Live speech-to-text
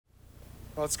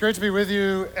Well, it's great to be with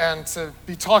you and to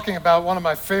be talking about one of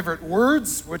my favorite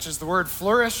words, which is the word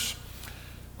flourish,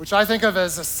 which I think of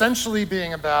as essentially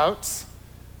being about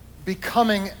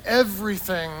becoming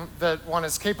everything that one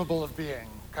is capable of being,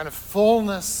 kind of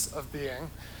fullness of being.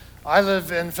 I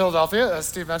live in Philadelphia, as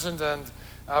Steve mentioned, and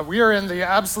we are in the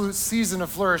absolute season of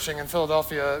flourishing in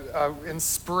Philadelphia in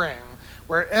spring,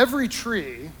 where every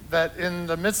tree that in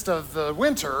the midst of the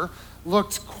winter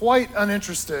looked quite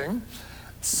uninteresting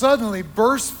suddenly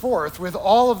burst forth with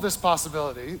all of this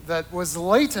possibility that was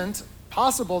latent,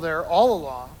 possible there all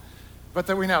along, but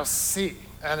that we now see.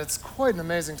 And it's quite an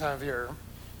amazing time of year.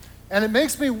 And it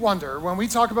makes me wonder, when we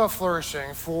talk about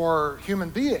flourishing for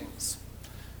human beings,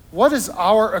 what is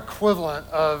our equivalent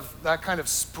of that kind of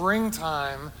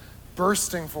springtime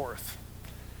bursting forth?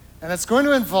 And it's going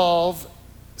to involve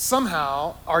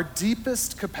somehow our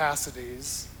deepest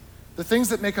capacities, the things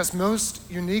that make us most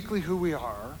uniquely who we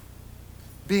are,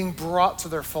 being brought to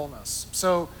their fullness.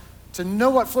 So to know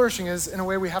what flourishing is, in a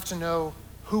way, we have to know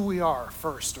who we are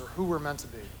first, or who we're meant to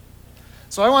be.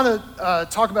 So I want to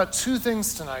talk about two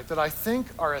things tonight that I think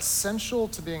are essential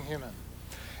to being human.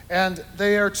 And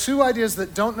they are two ideas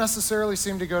that don't necessarily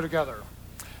seem to go together.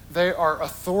 They are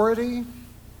authority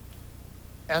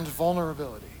and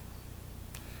vulnerability.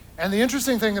 And the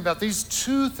interesting thing about these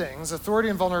two things, authority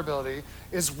and vulnerability,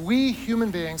 is we human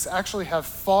beings actually have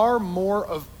far more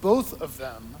of both of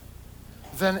them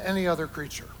than any other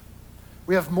creature.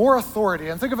 We have more authority,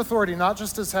 and think of authority not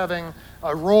just as having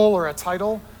a role or a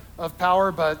title of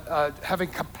power, but having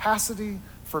capacity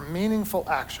for meaningful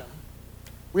action.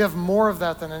 We have more of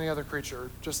that than any other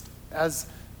creature, just as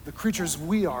the creatures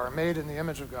we are, made in the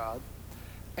image of God.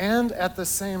 And at the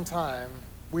same time,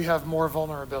 we have more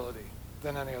vulnerability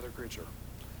than any other creature.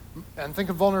 And think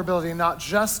of vulnerability not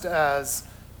just as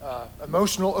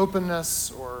emotional openness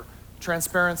or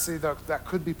transparency, though that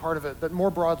could be part of it, but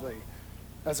more broadly,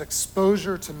 as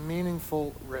exposure to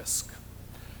meaningful risk.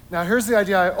 Now, here's the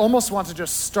idea I almost want to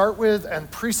just start with and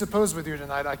presuppose with you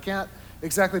tonight. I can't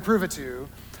exactly prove it to you,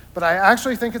 but I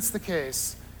actually think it's the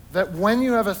case that when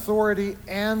you have authority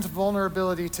and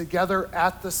vulnerability together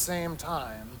at the same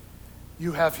time,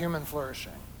 you have human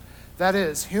flourishing. That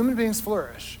is, human beings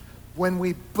flourish when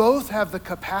we both have the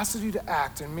capacity to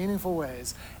act in meaningful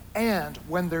ways and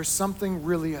when there's something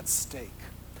really at stake.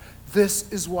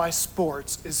 This is why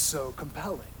sports is so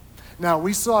compelling. Now,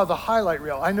 we saw the highlight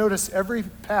reel. I noticed every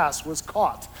pass was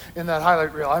caught in that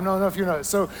highlight reel. I don't know if you noticed.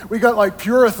 So we got like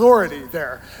pure authority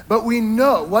there. But we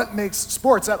know what makes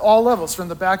sports at all levels, from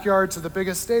the backyard to the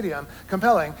biggest stadium,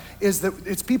 compelling, is that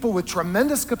it's people with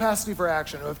tremendous capacity for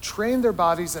action who have trained their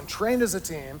bodies and trained as a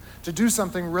team to do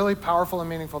something really powerful and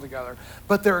meaningful together.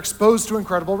 But they're exposed to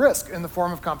incredible risk in the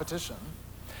form of competition.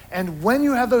 And when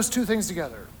you have those two things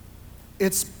together,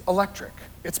 it's electric,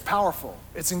 it's powerful,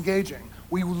 it's engaging.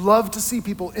 We love to see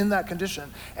people in that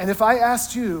condition. And if I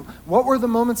asked you, what were the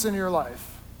moments in your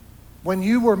life when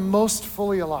you were most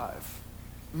fully alive,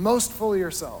 most fully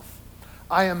yourself?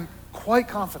 I am quite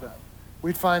confident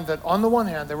we'd find that on the one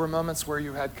hand, there were moments where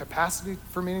you had capacity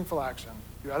for meaningful action,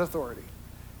 you had authority,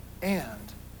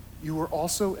 and you were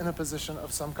also in a position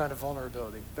of some kind of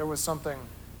vulnerability. There was something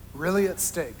really at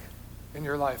stake in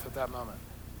your life at that moment.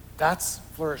 That's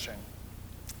flourishing.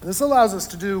 This allows us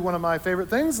to do one of my favorite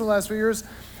things in the last few years,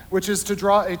 which is to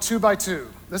draw a 2x2.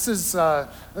 This is,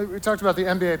 we talked about the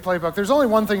MBA playbook. There's only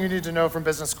one thing you need to know from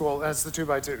business school, and it's the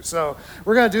 2x2. So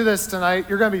we're going to do this tonight.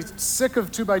 You're going to be sick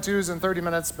of 2x2s in 30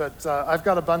 minutes, but I've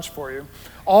got a bunch for you,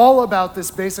 all about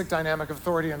this basic dynamic of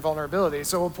authority and vulnerability.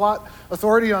 So we'll plot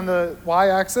authority on the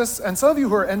y-axis, and some of you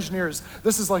who are engineers,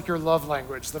 this is like your love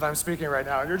language that I'm speaking right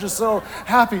now, and you're just so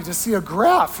happy to see a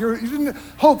graph. You didn't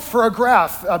hope for a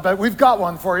graph, but we've got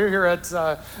one for you here at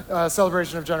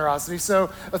Celebration of Generosity. So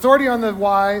authority on the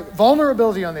y,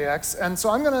 vulnerability on the x, and so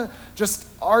I'm going to just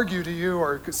argue to you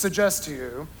or suggest to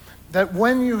you that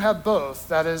when you have both,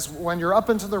 that is, when you're up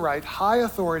and to the right, high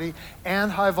authority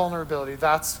and high vulnerability,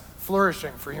 that's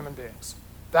flourishing for human beings.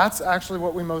 That's actually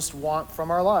what we most want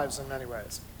from our lives in many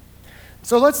ways.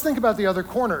 So let's think about the other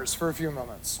corners for a few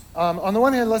moments. On the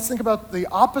one hand, let's think about the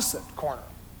opposite corner.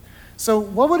 So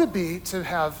what would it be to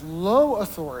have low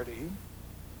authority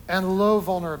and low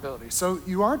vulnerability? So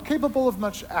you aren't capable of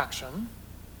much action,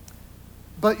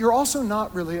 but you're also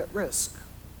not really at risk.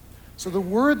 So the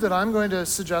word that I'm going to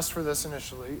suggest for this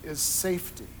initially is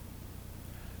safety.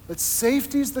 That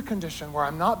safety is the condition where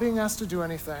I'm not being asked to do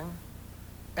anything,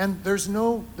 and there's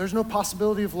no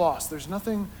possibility of loss. There's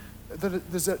nothing that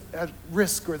is at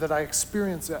risk or that I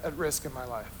experience at risk in my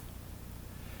life.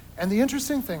 And the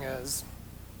interesting thing is,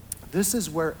 this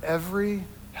is where every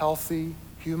healthy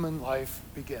human life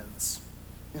begins.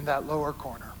 in that lower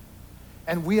corner.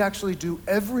 And we actually do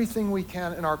everything we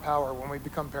can in our power when we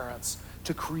become parents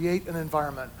to create an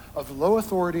environment of low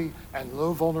authority and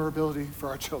low vulnerability for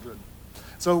our children.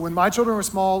 So when my children were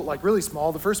small, like really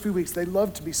small, the first few weeks, they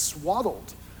loved to be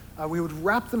swaddled. We would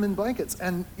wrap them in blankets,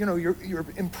 and you're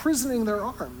imprisoning their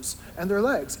arms and their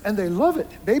legs, and they love it.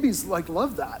 Babies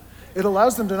love that. It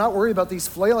allows them to not worry about these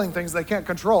flailing things they can't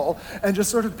control and just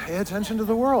sort of pay attention to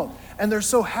the world. And they're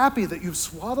so happy that you've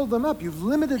swaddled them up. You've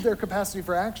limited their capacity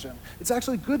for action. It's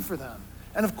actually good for them.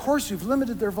 And of course, you've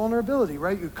limited their vulnerability,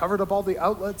 right? You covered up all the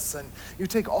outlets, and you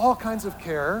take all kinds of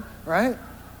care, right?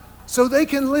 So they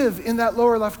can live in that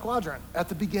lower left quadrant at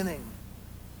the beginning.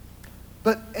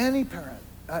 But any parent,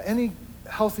 any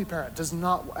healthy parent does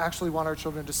not actually want our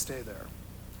children to stay there.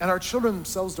 And our children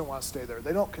themselves don't want to stay there.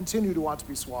 They don't continue to want to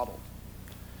be swaddled.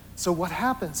 So what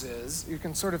happens is, you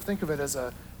can sort of think of it as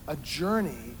a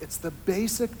journey. It's the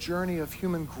basic journey of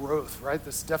human growth, right?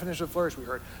 This definition of flourish we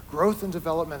heard, growth and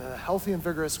development in a healthy and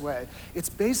vigorous way. It's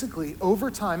basically, over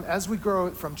time, as we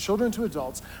grow from children to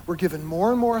adults, we're given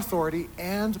more and more authority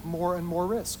and more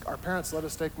risk. Our parents let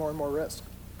us take more and more risk.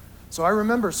 So I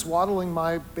remember swaddling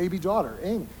my baby daughter,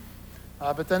 Amy.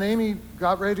 But then Amy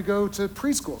got ready to go to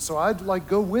preschool, so I'd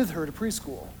go with her to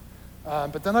preschool.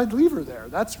 But then I'd leave her there.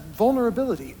 That's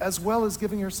vulnerability, as well as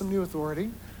giving her some new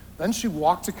authority. Then she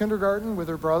walked to kindergarten with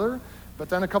her brother, but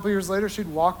then a couple years later, she'd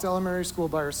walk to elementary school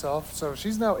by herself. So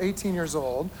she's now 18 years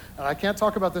old, and I can't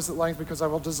talk about this at length because I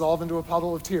will dissolve into a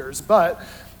puddle of tears, but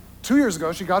 2 years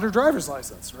ago, she got her driver's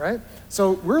license, right?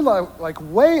 So we're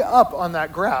way up on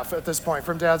that graph at this point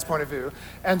from Dad's point of view.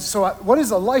 And so what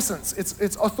is a license?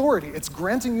 It's authority. It's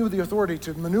granting you the authority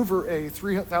to maneuver a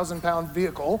 3,000-pound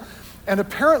vehicle. And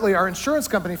apparently our insurance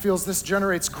company feels this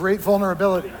generates great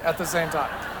vulnerability at the same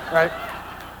time, right?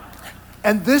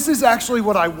 And this is actually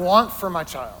what I want for my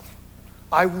child.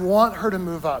 I want her to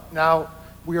move up. Now,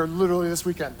 we are literally this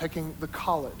weekend picking the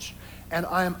college. And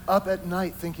I am up at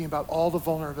night thinking about all the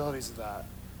vulnerabilities of that.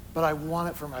 But I want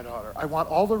it for my daughter. I want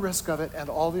all the risk of it and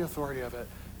all the authority of it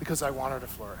because I want her to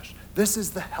flourish. This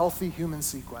is the healthy human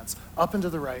sequence, up and to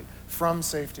the right, from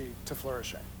safety to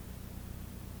flourishing.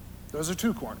 Those are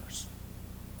two corners.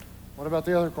 What about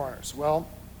the other corners? Well,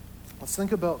 let's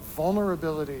think about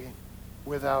vulnerability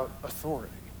without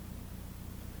authority.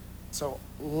 So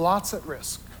lots at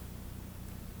risk,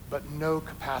 but no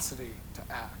capacity to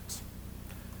act.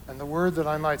 And the word that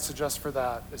I might suggest for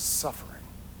that is suffering.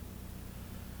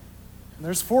 And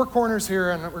there's 4 corners here,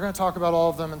 and we're going to talk about all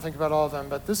of them and think about all of them,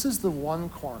 but this is the one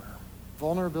corner,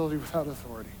 vulnerability without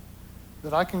authority,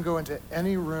 that I can go into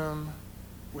any room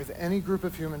with any group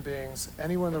of human beings,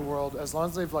 anywhere in the world, as long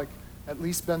as they've at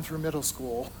least been through middle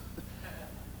school,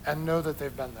 and know that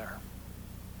they've been there.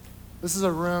 This is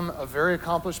a room of very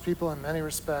accomplished people in many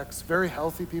respects, very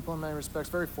healthy people in many respects,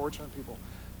 very fortunate people.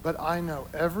 But I know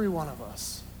every one of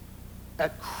us,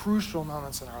 at crucial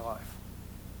moments in our life,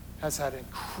 has had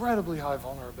incredibly high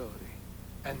vulnerability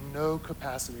and no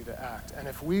capacity to act. And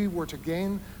if we were to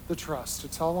gain the trust to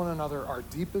tell one another our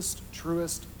deepest,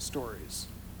 truest stories,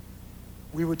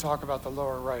 we would talk about the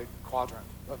lower right quadrant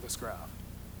of this graph.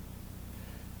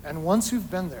 And once you've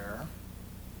been there,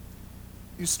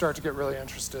 you start to get really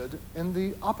interested in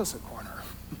the opposite corner,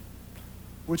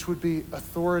 which would be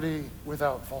authority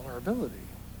without vulnerability.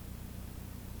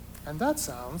 And that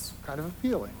sounds kind of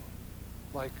appealing.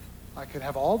 Like I could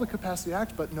have all the capacity to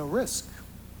act, but no risk.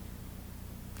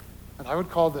 And I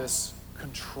would call this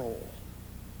control.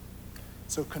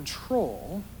 So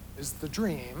control is the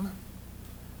dream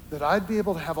that I'd be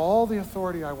able to have all the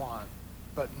authority I want,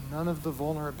 but none of the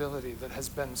vulnerability that has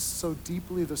been so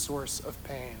deeply the source of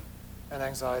pain and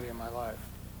anxiety in my life.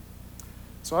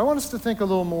 So I want us to think a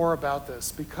little more about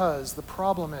this because the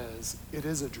problem is, it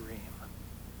is a dream.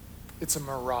 It's a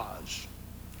mirage.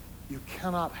 You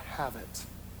cannot have it.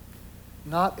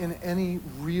 Not in any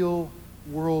real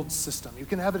world system. You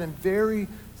can have it in very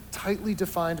tightly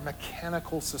defined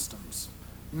mechanical systems.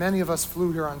 Many of us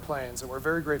flew here on planes, and we're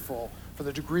very grateful for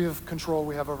the degree of control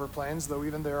we have over planes, though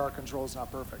even there our control is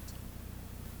not perfect.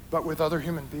 But with other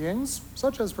human beings,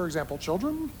 such as, for example,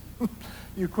 children,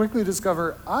 you quickly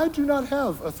discover, I do not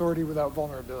have authority without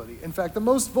vulnerability. In fact, the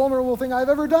most vulnerable thing I've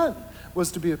ever done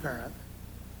was to be a parent.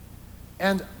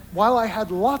 And while I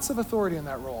had lots of authority in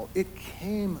that role, it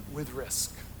came with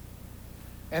risk.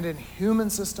 And in human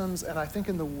systems, and I think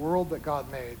in the world that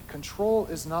God made, control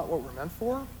is not what we're meant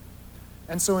for.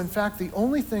 And so, in fact, the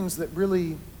only things that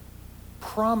really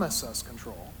promise us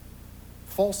control,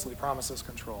 falsely promise us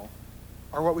control,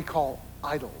 are what we call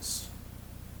idols.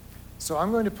 So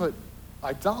I'm going to put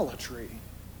idolatry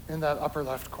in that upper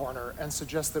left corner and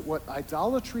suggest that what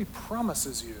idolatry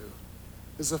promises you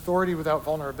is authority without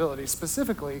vulnerability.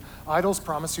 Specifically, idols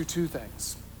promise you two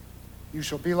things. You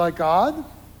shall be like God,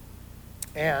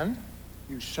 and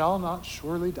you shall not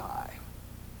surely die.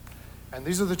 And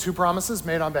these are the two promises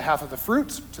made on behalf of the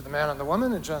fruit to the man and the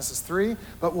woman in Genesis 3.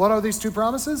 But what are these two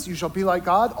promises? You shall be like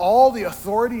God, all the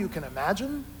authority you can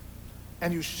imagine,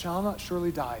 and you shall not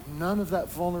surely die. None of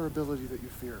that vulnerability that you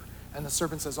fear. And the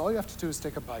serpent says, all you have to do is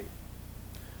take a bite.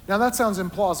 Now that sounds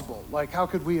implausible. Like, how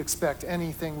could we expect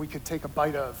anything we could take a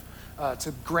bite of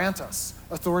to grant us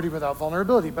authority without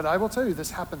vulnerability? But I will tell you,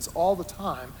 this happens all the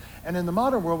time. And in the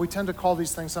modern world, we tend to call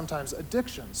these things sometimes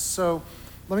addictions. So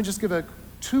let me just give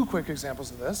two quick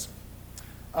examples of this.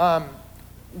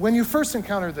 When you first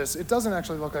encounter this, it doesn't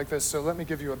actually look like this, so let me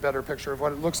give you a better picture of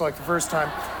what it looks like the first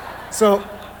time. So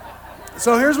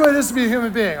here's what it is to be a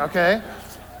human being, okay?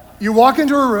 You walk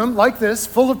into a room like this,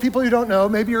 full of people you don't know.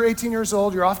 Maybe you're 18 years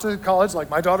old, you're off to college, like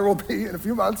my daughter will be in a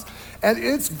few months, and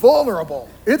it's vulnerable.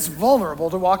 It's vulnerable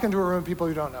to walk into a room of people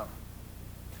you don't know.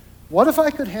 What if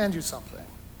I could hand you something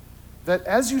that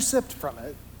as you sipped from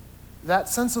it, that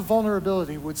sense of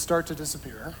vulnerability would start to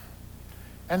disappear,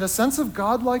 and a sense of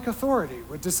godlike authority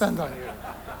would descend on you.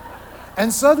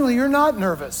 And suddenly you're not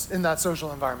nervous in that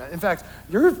social environment. In fact,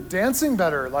 you're dancing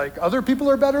better, like other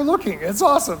people are better looking. It's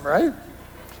awesome, right?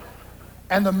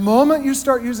 And the moment you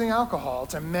start using alcohol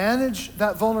to manage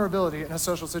that vulnerability in a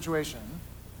social situation,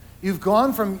 you've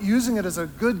gone from using it as a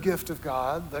good gift of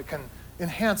God that can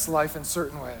enhance life in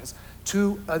certain ways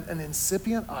to an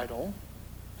incipient idol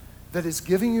that is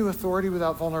giving you authority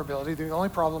without vulnerability. The only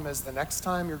problem is the next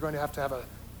time you're going to have a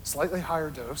slightly higher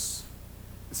dose.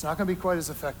 It's not going to be quite as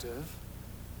effective.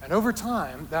 And over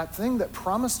time, that thing that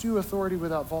promised you authority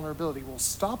without vulnerability will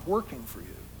stop working for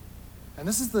you. And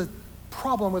this is the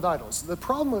problem with idols. The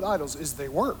problem with idols is they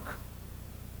work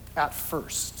at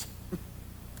first.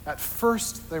 At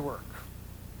first they work,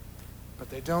 but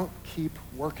they don't keep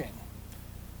working.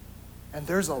 And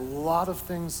there's a lot of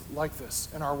things like this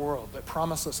in our world that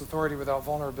promise us authority without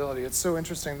vulnerability. It's so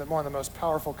interesting that one of the most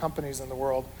powerful companies in the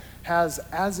world has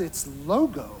as its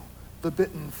logo the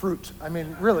bitten fruit. I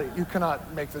mean, really, you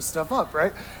cannot make this stuff up,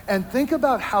 right? And think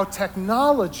about how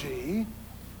technology,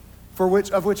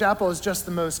 of which Apple is just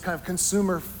the most kind of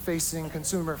consumer-facing,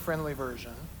 consumer-friendly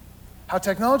version, how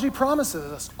technology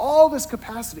promises us all this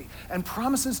capacity and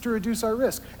promises to reduce our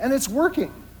risk. And it's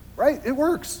working, right? It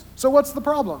works. So what's the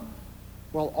problem?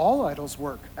 Well, all idols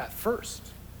work at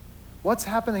first. What's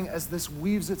happening as this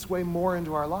weaves its way more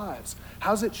into our lives?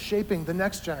 How's it shaping the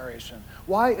next generation?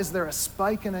 Why is there a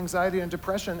spike in anxiety and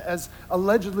depression as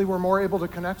allegedly we're more able to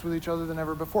connect with each other than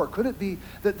ever before? Could it be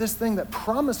that this thing that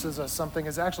promises us something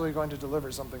is actually going to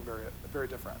deliver something very, very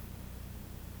different?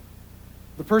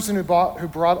 The person who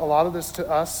brought a lot of this to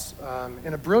us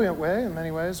in a brilliant way, in many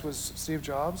ways, was Steve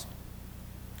Jobs.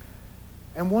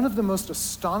 And one of the most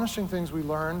astonishing things we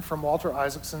learned from Walter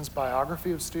Isaacson's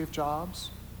biography of Steve Jobs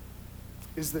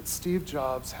is that Steve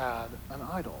Jobs had an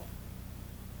idol.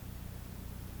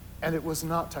 And it was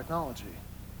not technology.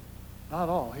 Not at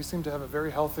all. He seemed to have a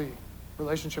very healthy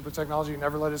relationship with technology. He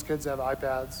never let his kids have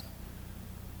iPads.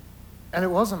 And it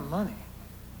wasn't money.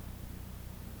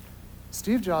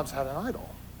 Steve Jobs had an idol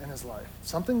in his life,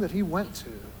 something that he went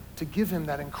to give him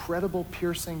that incredible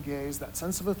piercing gaze, that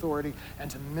sense of authority,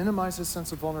 and to minimize his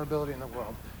sense of vulnerability in the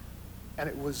world. And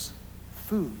it was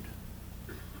food.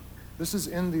 This is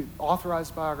in the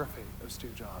authorized biography of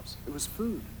Steve Jobs. It was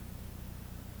food.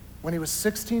 When he was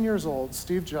 16 years old,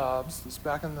 Steve Jobs, this was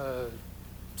back in the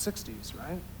 60s,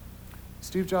 right?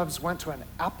 Steve Jobs went to an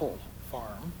apple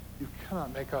farm. You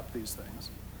cannot make up these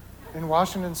things. In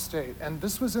Washington State. And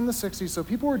this was in the 60s, so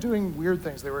people were doing weird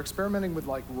things. They were experimenting with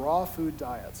like raw food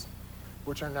diets,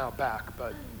 which are now back,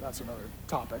 but that's another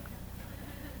topic.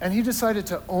 And he decided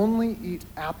to only eat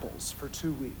apples for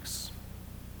 2 weeks.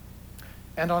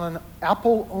 And on an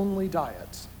apple-only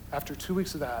diet, after 2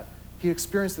 weeks of that, he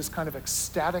experienced this kind of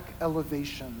ecstatic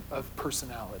elevation of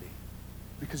personality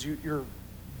because your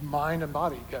mind and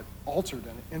body get altered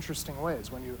in interesting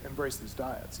ways when you embrace these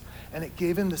diets. And it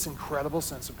gave him this incredible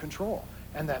sense of control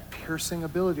and that piercing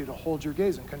ability to hold your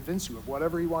gaze and convince you of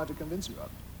whatever he wanted to convince you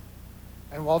of.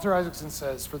 And Walter Isaacson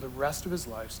says for the rest of his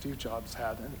life, Steve Jobs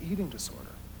had an eating disorder.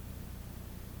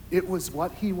 It was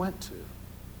what he went to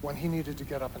when he needed to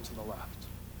get up and to the left.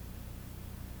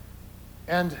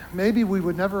 And maybe we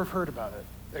would never have heard about it,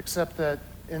 except that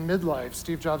in midlife,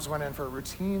 Steve Jobs went in for a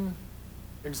routine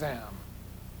exam.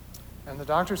 And the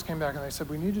doctors came back and they said,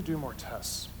 we need to do more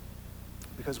tests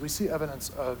because we see evidence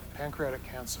of pancreatic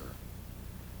cancer.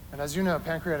 And as you know,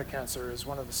 pancreatic cancer is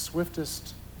one of the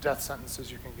swiftest death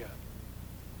sentences you can get.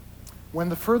 When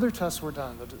the further tests were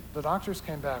done, the doctors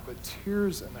came back with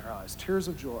tears in their eyes, tears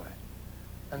of joy.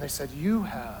 And they said, you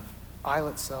have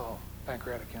islet cell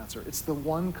pancreatic cancer. It's the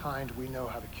one kind we know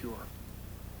how to cure.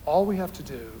 All we have to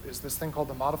do is this thing called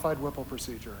the modified Whipple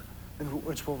procedure,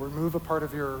 which will remove a part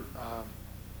of your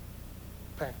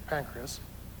pancreas,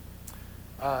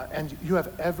 and you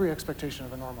have every expectation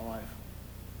of a normal life.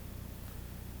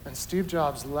 And Steve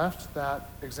Jobs left that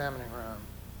examining room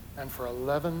and for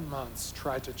 11 months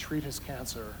tried to treat his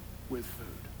cancer with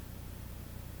food.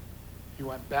 He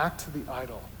went back to the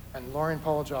idol, and Laureen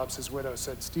Paul Jobs, his widow,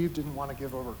 said Steve didn't want to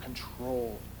give over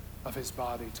control of his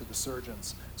body to the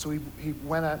surgeons. So he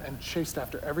went out and chased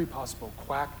after every possible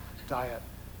quack diet.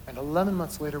 And 11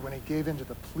 months later, when he gave in to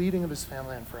the pleading of his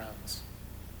family and friends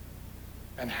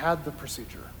and had the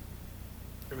procedure,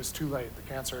 it was too late. The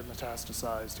cancer had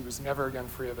metastasized. He was never again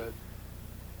free of it.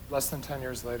 Less than 10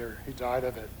 years later, he died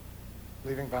of it,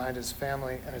 leaving behind his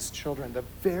family and his children. The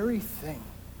very thing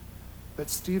that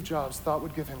Steve Jobs thought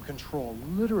would give him control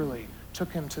literally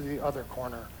took him to the other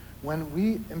corner. When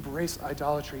we embrace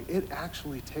idolatry, it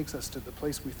actually takes us to the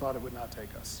place we thought it would not take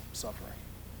us, suffering.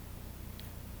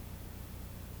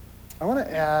 I want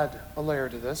to add a layer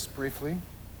to this briefly,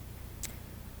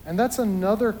 and that's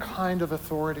another kind of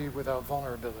authority without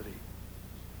vulnerability.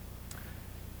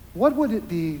 What would it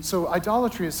be? So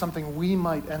idolatry is something we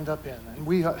might end up in,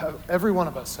 and every one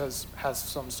of us has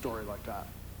some story like that,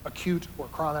 acute or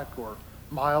chronic or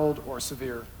mild or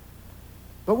severe.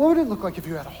 But what would it look like if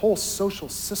you had a whole social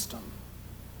system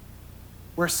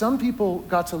where some people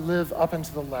got to live up and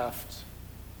to the left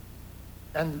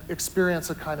and experience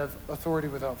a kind of authority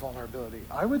without vulnerability?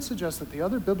 I would suggest that the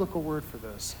other biblical word for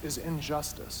this is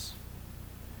injustice.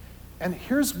 And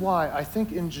here's why I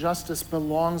think injustice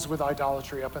belongs with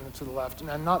idolatry up and to the left,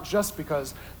 and not just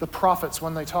because the prophets,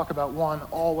 when they talk about one,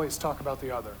 always talk about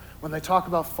the other. When they talk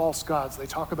about false gods, they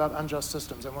talk about unjust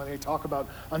systems, and when they talk about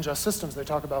unjust systems, they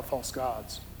talk about false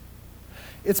gods.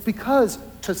 It's because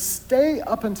to stay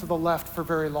up and to the left for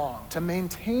very long, to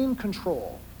maintain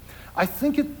control, I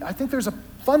think there's a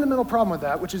fundamental problem with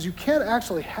that, which is you can't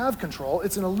actually have control.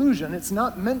 It's an illusion. It's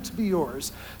not meant to be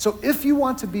yours. So if you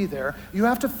want to be there, you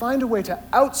have to find a way to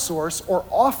outsource or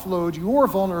offload your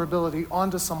vulnerability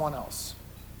onto someone else.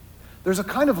 There's a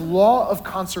kind of law of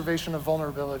conservation of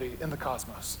vulnerability in the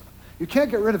cosmos. You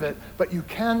can't get rid of it, but you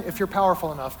can, if you're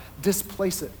powerful enough,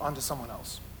 displace it onto someone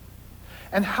else.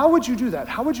 And how would you do that?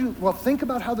 Well, think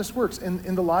about how this works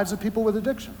in the lives of people with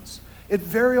addictions. It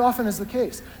very often is the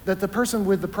case that the person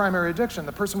with the primary addiction,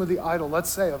 the person with the idol, let's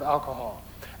say, of alcohol,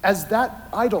 as that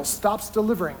idol stops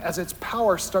delivering, as its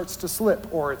power starts to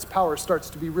slip, or its power starts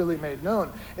to be really made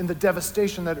known in the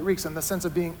devastation that it wreaks and the sense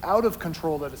of being out of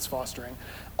control that it's fostering,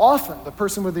 often the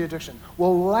person with the addiction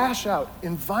will lash out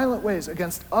in violent ways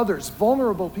against others,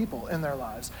 vulnerable people in their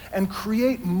lives, and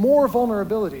create more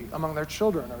vulnerability among their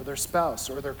children or their spouse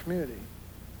or their community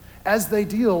as they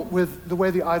deal with the way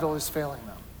the idol is failing them.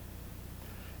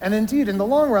 And indeed, in the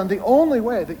long run, the only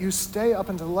way that you stay up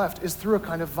and to the left is through a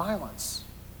kind of violence,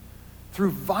 through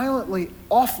violently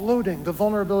offloading the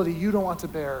vulnerability you don't want to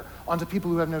bear onto people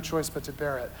who have no choice but to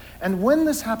bear it. And when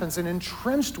this happens in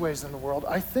entrenched ways in the world,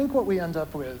 I think what we end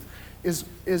up with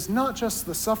is not just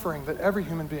the suffering that every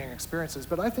human being experiences,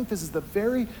 but I think this is the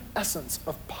very essence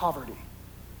of poverty.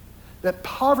 That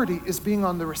poverty is being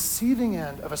on the receiving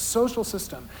end of a social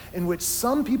system in which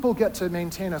some people get to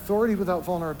maintain authority without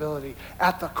vulnerability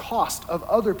at the cost of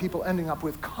other people ending up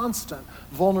with constant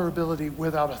vulnerability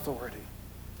without authority.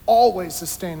 Always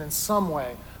sustained in some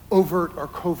way, overt or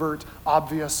covert,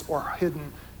 obvious or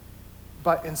hidden,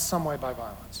 but in some way by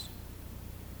violence.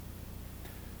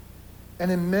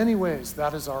 And in many ways,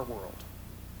 that is our world.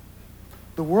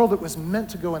 The world that was meant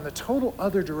to go in the total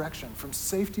other direction, from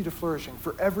safety to flourishing,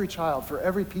 for every child, for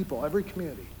every people, every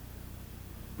community,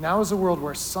 now is a world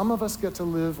where some of us get to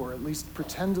live, or at least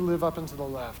pretend to live up and to the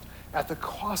left, at the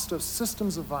cost of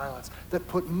systems of violence that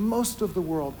put most of the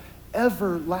world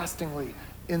everlastingly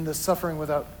in the suffering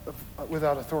without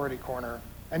authority corner.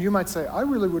 And you might say, I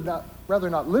really would rather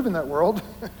not live in that world.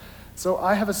 So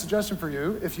I have a suggestion for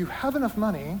you. If you have enough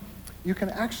money, you can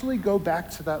actually go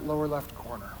back to that lower left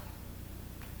corner.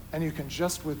 And you can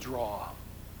just withdraw.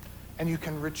 And you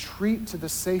can retreat to the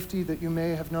safety that you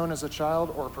may have known as a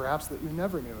child, or perhaps that you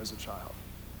never knew as a child.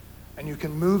 And you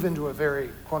can move into a very,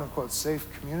 quote unquote, safe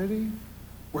community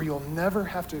where you'll never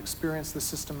have to experience the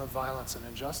system of violence and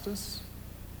injustice,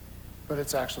 but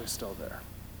it's actually still there.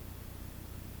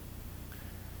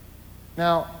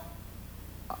 Now,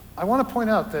 I want to point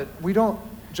out that we don't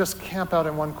just camp out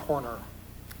in one corner.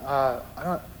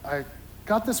 I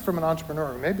got this from an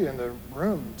entrepreneur who may be in the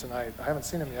room tonight. I haven't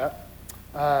seen him yet.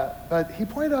 But he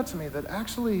pointed out to me that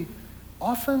actually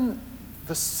often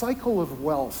the cycle of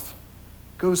wealth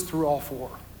goes through all four.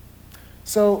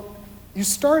 So you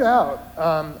start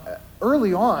out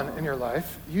early on in your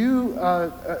life,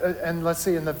 and let's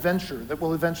say in the venture that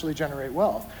will eventually generate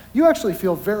wealth, you actually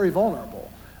feel very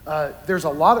vulnerable. There's a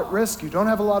lot at risk. You don't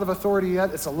have a lot of authority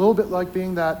yet. It's a little bit like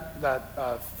being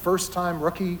that first-time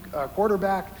rookie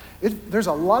quarterback. There's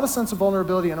a lot of sense of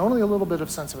vulnerability and only a little bit of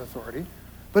sense of authority.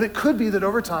 But it could be that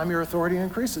over time your authority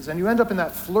increases and you end up in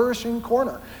that flourishing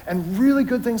corner and really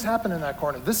good things happen in that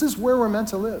corner. This is where we're meant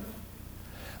to live.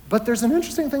 But there's an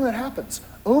interesting thing that happens.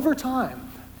 Over time,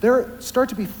 there start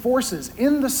to be forces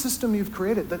in the system you've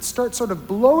created that start sort of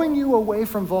blowing you away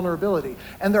from vulnerability.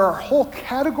 And there are whole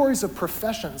categories of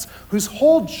professions whose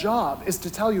whole job is to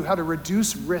tell you how to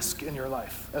reduce risk in your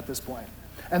life at this point.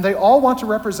 And they all want to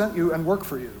represent you and work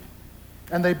for you.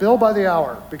 And they bill by the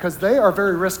hour because they are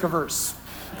very risk averse.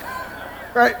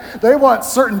 Right? They want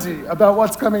certainty about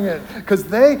what's coming in because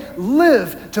they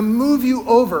live to move you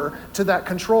over to that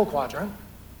control quadrant.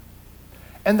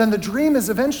 And then the dream is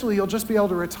eventually you'll just be able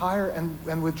to retire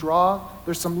and withdraw.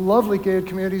 There's some lovely gated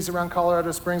communities around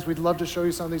Colorado Springs. We'd love to show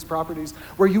you some of these properties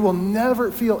where you will never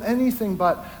feel anything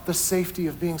but the safety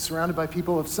of being surrounded by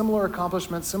people of similar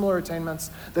accomplishments, similar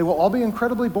attainments. They will all be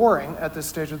incredibly boring at this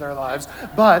stage of their lives,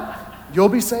 but you'll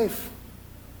be safe.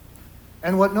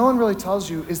 And what no one really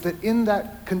tells you is that in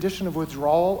that condition of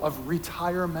withdrawal, of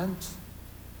retirement,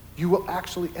 you will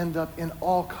actually end up in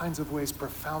all kinds of ways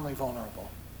profoundly vulnerable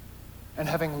and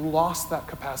having lost that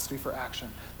capacity for action.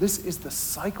 This is the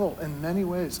cycle in many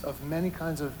ways of many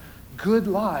kinds of good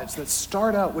lives that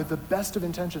start out with the best of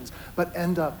intentions but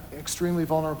end up extremely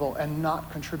vulnerable and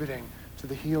not contributing to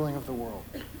the healing of the world.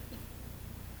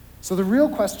 So the real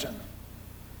question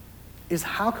is,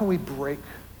 how can we break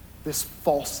this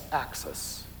false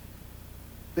axis,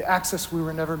 the axis we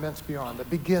were never meant to be on, that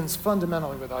begins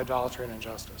fundamentally with idolatry and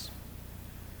injustice?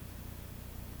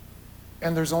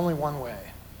 And there's only one way.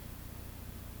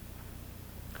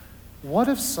 What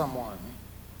if someone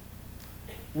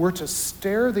were to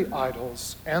stare the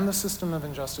idols and the system of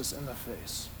injustice in the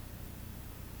face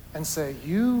and say,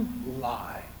 "You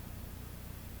lie.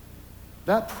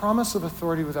 That promise of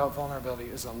authority without vulnerability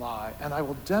is a lie, and I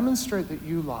will demonstrate that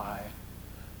you lie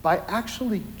by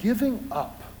actually giving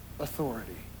up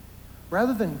authority.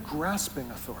 Rather than grasping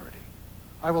authority,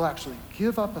 I will actually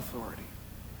give up authority,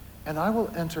 and I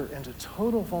will enter into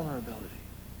total vulnerability."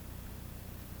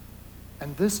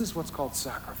 And this is what's called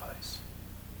sacrifice.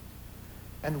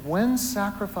 And when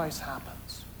sacrifice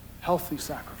happens, healthy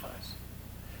sacrifice,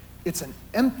 it's an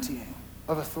emptying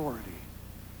of authority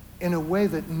in a way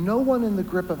that no one in the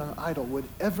grip of an idol would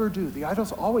ever do. The idol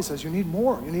always says, you need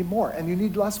more, and you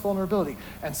need less vulnerability.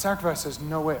 And sacrifice says,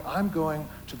 no way, I'm going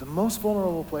to the most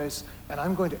vulnerable place, and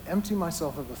I'm going to empty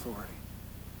myself of authority.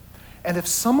 And if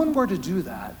someone were to do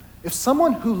that, if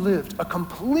someone who lived a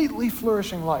completely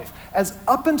flourishing life, as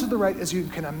up and to the right as you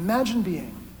can imagine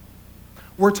being,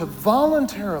 were to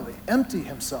voluntarily empty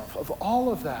himself of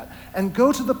all of that and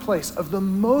go to the place of the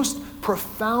most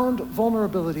profound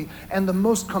vulnerability and the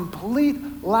most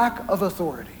complete lack of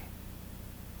authority,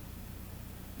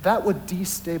 that would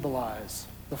destabilize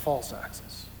the false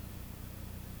axis.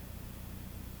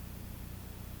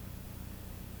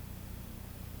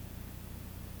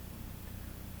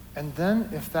 And then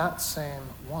if that same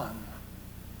one,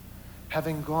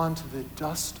 having gone to the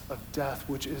dust of death,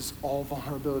 which is all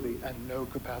vulnerability and no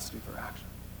capacity for action,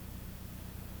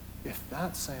 if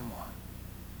that same one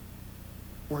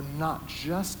were not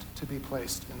just to be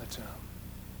placed in the tomb,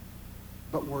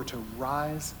 but were to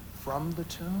rise from the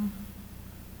tomb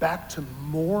back to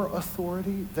more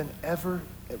authority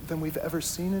than we've ever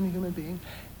seen in a human being,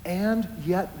 and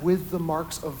yet with the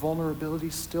marks of vulnerability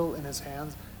still in his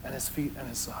hands and his feet and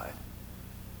his side,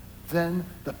 then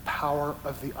the power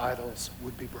of the idols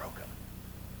would be broken.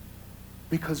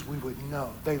 Because we would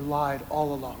know they lied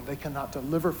all along. They cannot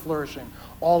deliver flourishing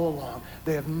all along.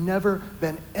 They have never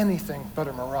been anything but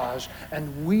a mirage.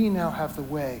 And we now have the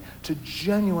way to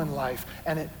genuine life,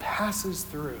 and it passes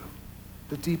through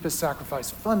the deepest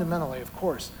sacrifice, fundamentally, of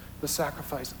course, the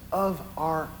sacrifice of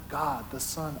our God, the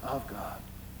Son of God.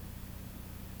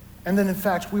 And then, in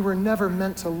fact, we were never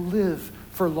meant to live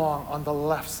for long on the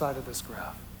left side of this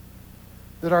graph.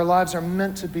 That our lives are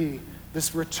meant to be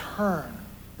this return,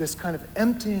 this kind of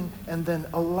emptying and then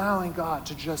allowing God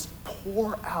to just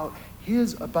pour out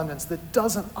his abundance that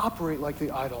doesn't operate like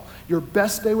the idol. Your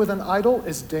best day with an idol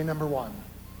is day number 1.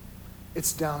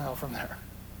 It's downhill from there.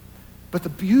 But the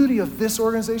beauty of this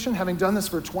organization, having done this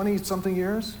for 20-something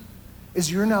years,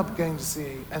 is you're now beginning to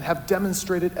see and have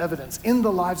demonstrated evidence in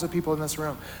the lives of people in this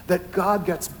room that God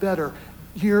gets better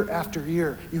year after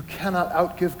year. You cannot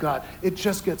outgive God. It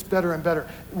just gets better and better.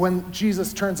 When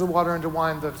Jesus turns the water into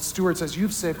wine, the steward says,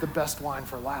 "You've saved the best wine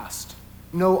for last."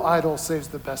 No idol saves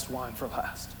the best wine for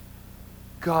last.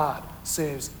 God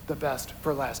saves the best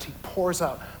for last. He pours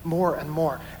out more and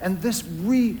more. And this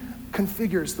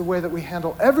reconfigures the way that we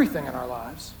handle everything in our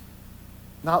lives,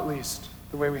 not least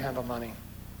the way we handle money.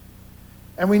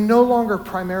 And we no longer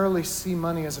primarily see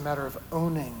money as a matter of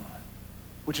owning,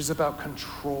 which is about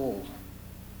control,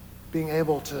 being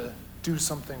able to do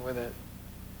something with it.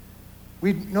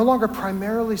 We no longer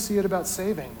primarily see it about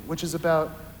saving, which is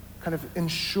about kind of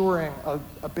ensuring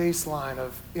a baseline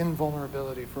of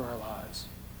invulnerability for our lives.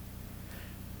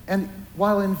 And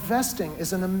while investing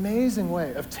is an amazing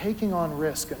way of taking on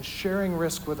risk and sharing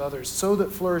risk with others so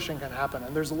that flourishing can happen,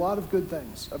 and there's a lot of good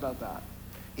things about that,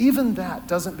 even that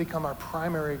doesn't become our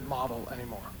primary model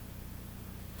anymore.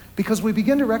 Because we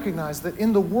begin to recognize that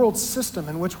in the world system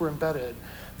in which we're embedded,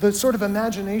 the sort of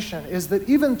imagination is that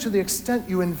even to the extent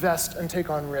you invest and take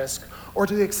on risk, or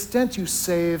to the extent you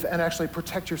save and actually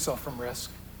protect yourself from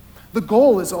risk, the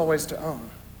goal is always to own.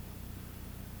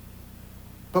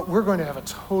 But we're going to have a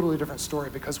totally different story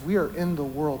because we are in the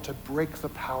world to break the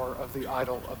power of the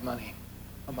idol of money,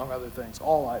 among other things,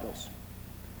 all idols.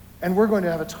 And we're going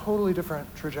to have a totally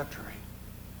different trajectory.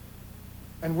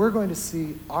 And we're going to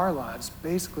see our lives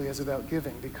basically as about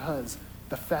giving, because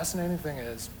the fascinating thing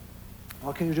is,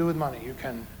 what can you do with money? You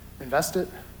can invest it,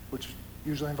 which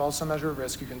usually involves some measure of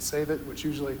risk. You can save it, which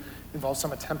usually involves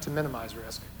some attempt to minimize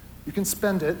risk. You can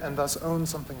spend it and thus own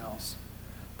something else.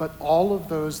 But all of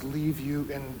those leave you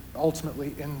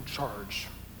ultimately in charge.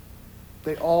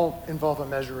 They all involve a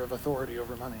measure of authority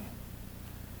over money.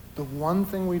 The one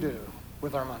thing we do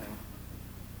with our money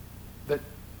that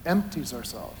empties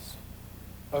ourselves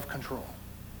of control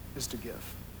is to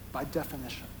give, by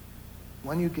definition.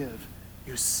 When you give,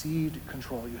 you cede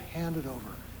control, you hand it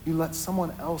over. You let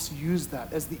someone else use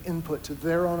that as the input to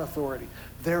their own authority,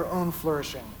 their own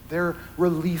flourishing, their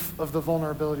relief of the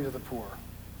vulnerability of the poor.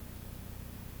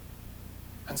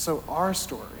 And so our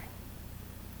story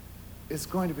is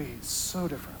going to be so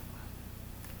different.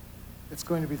 It's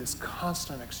going to be this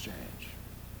constant exchange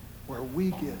where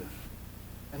we give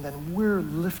and then we're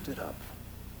lifted up,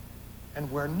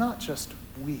 and where not just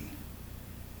we,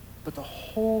 but the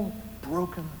whole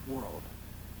broken world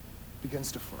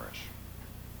begins to flourish.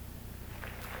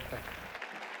 Thank you.